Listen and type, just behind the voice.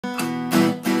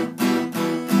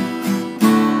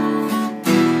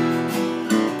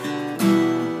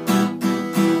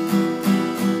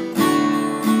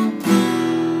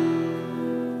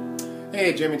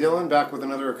Hey, Jimmy Dillon back with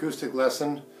another acoustic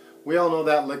lesson. We all know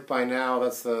that lick by now.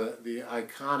 That's the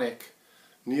iconic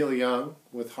Neil Young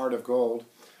with Heart of Gold.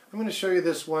 I'm going to show you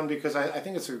this one because I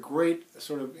think it's a great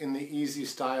sort of in the easy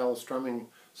style strumming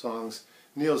songs.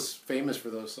 Neil's famous for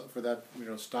that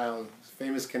style,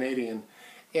 famous Canadian.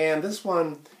 And this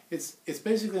one, it's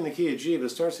basically in the key of G, but it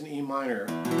starts in E minor.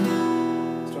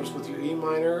 It starts with your E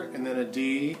minor and then a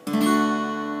D to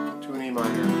an E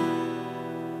minor.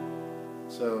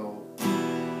 So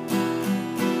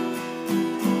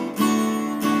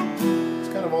it's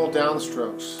kind of all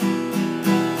downstrokes.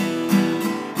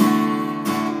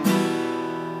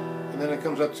 And then it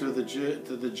comes up to the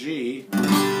G,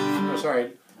 oh,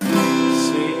 sorry, C,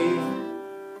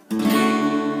 D,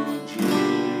 G,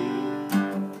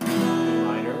 E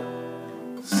minor,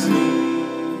 C,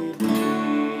 D,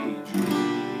 G,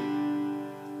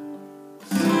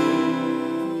 C,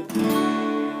 D,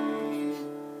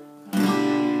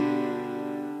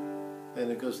 then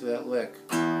it goes to that lick.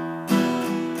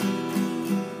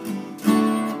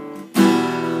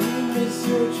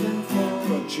 Searching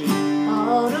for a G,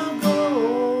 heart of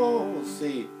gold,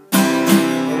 C,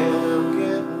 and I'm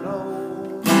getting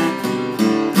old.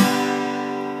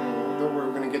 Don't worry,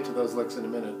 we're going to get to those licks in a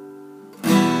minute.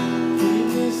 Keep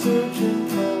me searching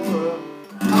for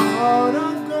a heart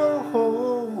of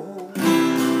gold,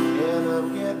 and I'm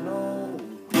getting old.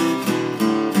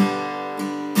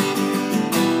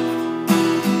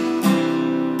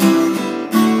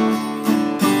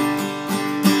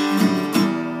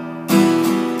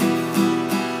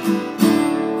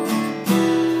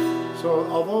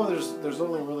 Although there's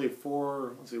only really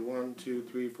four, let's see, 1, 2,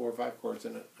 3, 4, 5 chords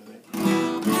in it, I think.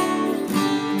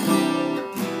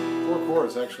 4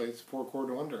 chords actually. It's a 4-chord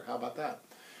wonder. How about that?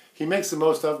 He makes the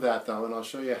most of that though, and I'll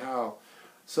show you how.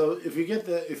 So if you get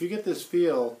this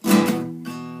feel,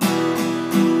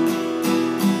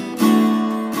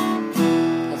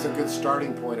 that's a good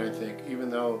starting point, I think.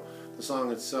 Even though the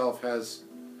song itself has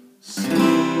C.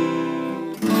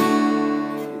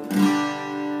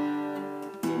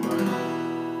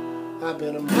 I've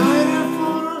been a miner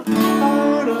for a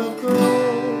heart of gold.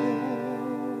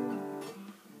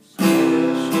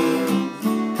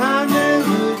 I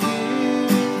never give.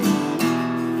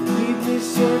 Keep me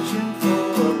searching for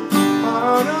a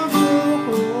heart of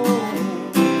gold,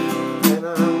 and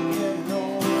I'm getting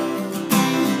old.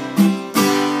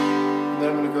 And then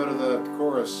I'm going to go to the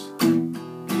chorus.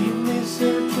 Keep me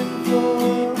searching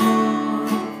for a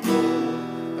heart of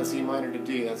gold. That's E minor to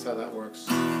D. That's how that works.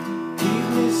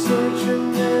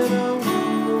 Searching and I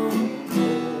won't go.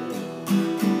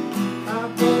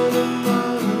 I've been a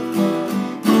miner for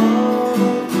heart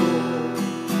of gold.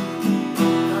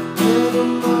 I've been a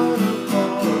miner for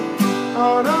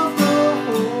heart of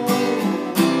gold.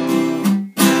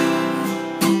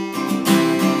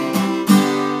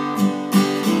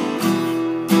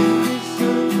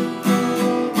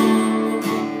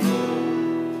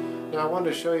 Now I wanted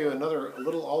to show you a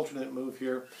little alternate move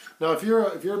here. Now, if you're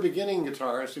a beginning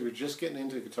guitarist, if you're just getting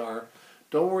into guitar,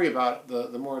 don't worry about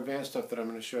the more advanced stuff that I'm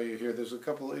going to show you here. There's a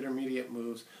couple of intermediate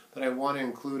moves that I want to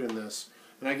include in this,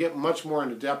 and I get much more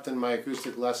into depth in my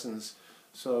acoustic lessons.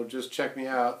 So just check me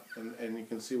out, and you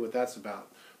can see what that's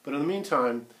about. But in the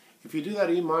meantime, if you do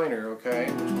that E minor, okay,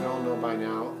 which we all know by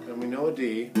now, and we know a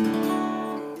D,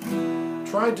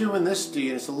 try doing this D,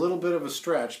 and it's a little bit of a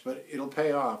stretch, but it'll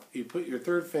pay off. You put your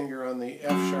third finger on the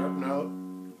F sharp note.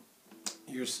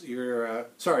 Your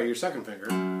second finger,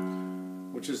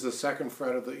 which is the second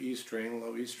fret of the E string,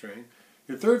 low E string.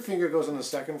 Your third finger goes on the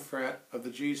second fret of the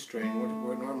G string,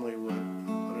 where it normally would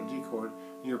on a D chord.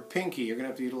 And your pinky, you're going to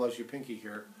have to utilize your pinky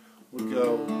here, would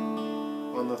go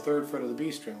on the third fret of the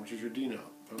B string, which is your D note,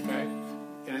 okay?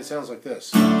 And it sounds like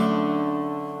this.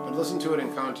 But listen to it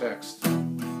in context. It's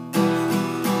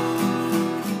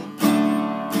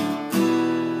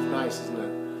nice, isn't it?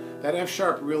 That F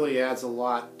sharp really adds a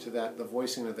lot to that, the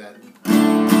voicing of that.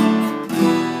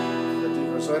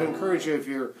 So I'd encourage you,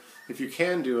 if you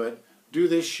can do it, do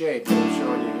this shape that I'm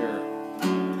showing you here,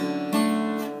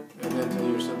 and then to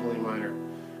your simple E minor.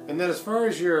 And then as far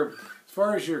as your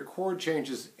chord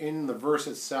changes in the verse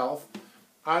itself,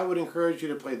 I would encourage you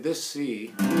to play this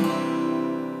C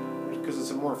because it's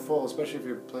a more full, especially if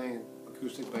you're playing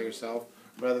acoustic by yourself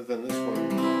rather than this one.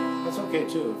 That's okay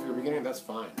too. If you're beginning, that's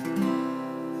fine.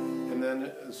 And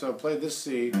then, so play this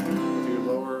C with your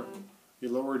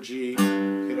lower G,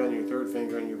 hit on your third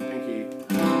finger and your pinky.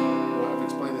 Well, I've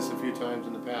explained this a few times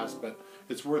in the past, but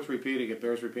it's worth repeating. It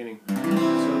bears repeating.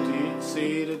 So D,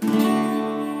 C to D,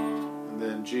 and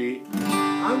then G.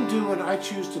 I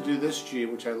choose to do this G,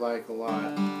 which I like a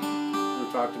lot.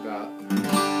 We've talked about.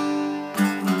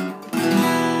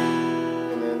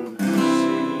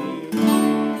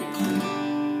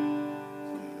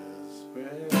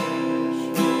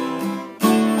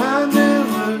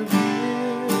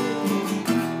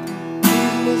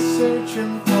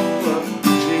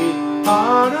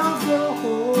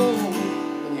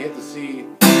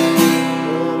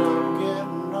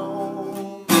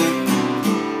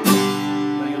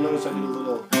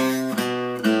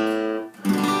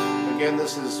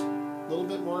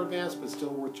 advanced, but still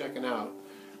worth checking out.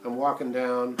 I'm walking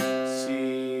down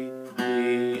C, D,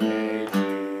 A, G.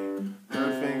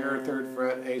 Third finger, third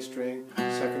fret, A string.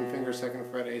 Second finger,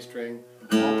 second fret, A string.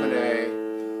 Open A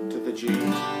to the G.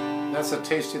 That's a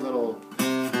tasty little...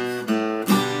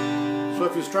 So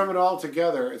if you strum it all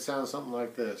together, it sounds something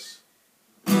like this.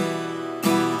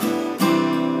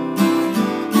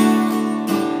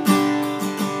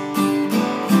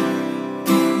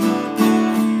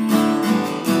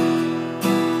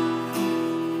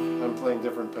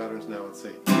 Different patterns now. Let's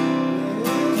see.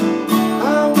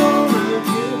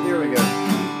 Here we go.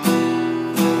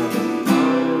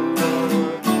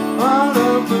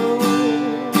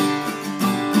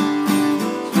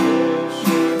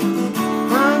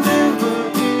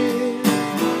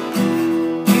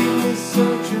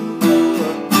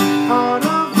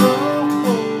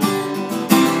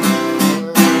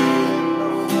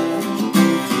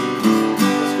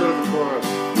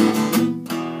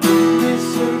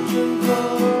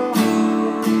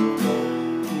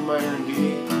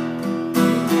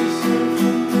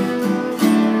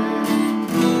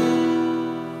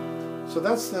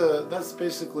 That's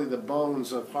basically the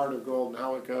bones of Heart of Gold and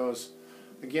how it goes.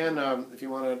 Again, if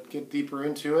you want to get deeper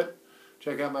into it,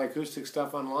 check out my acoustic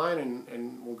stuff online,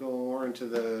 and we'll go more into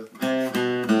the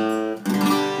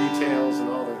details and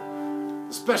all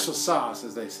the special sauce,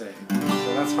 as they say.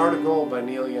 So that's Heart of Gold by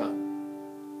Neil Young.